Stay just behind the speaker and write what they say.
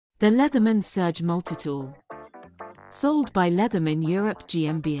The Leatherman Surge Multitool. Sold by Leatherman Europe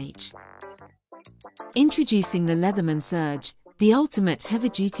GmbH. Introducing the Leatherman Surge, the ultimate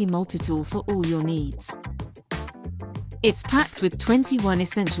heavy-duty multitool for all your needs. It's packed with 21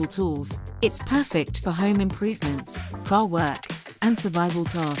 essential tools. It's perfect for home improvements, car work, and survival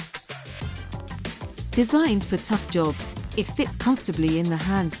tasks. Designed for tough jobs, it fits comfortably in the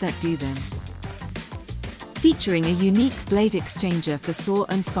hands that do them. Featuring a unique blade exchanger for saw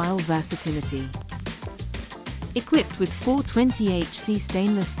and file versatility. Equipped with 420HC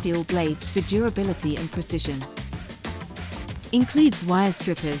stainless steel blades for durability and precision. Includes wire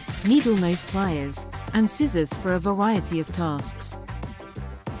strippers, needle nose pliers, and scissors for a variety of tasks.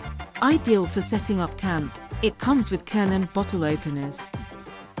 Ideal for setting up camp, it comes with can and bottle openers.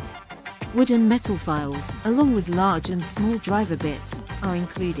 Wood and metal files, along with large and small driver bits, are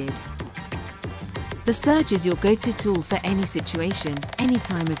included. The Surge is your go-to tool for any situation, any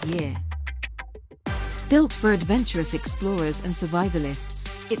time of year. Built for adventurous explorers and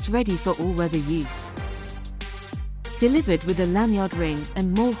survivalists, it's ready for all-weather use. Delivered with a lanyard ring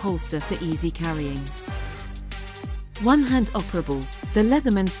and mole holster for easy carrying. One-hand operable, the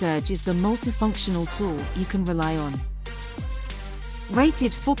Leatherman Surge is the multifunctional tool you can rely on.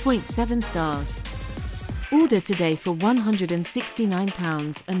 Rated 4.7 stars. Order today for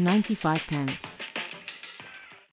 £169.95.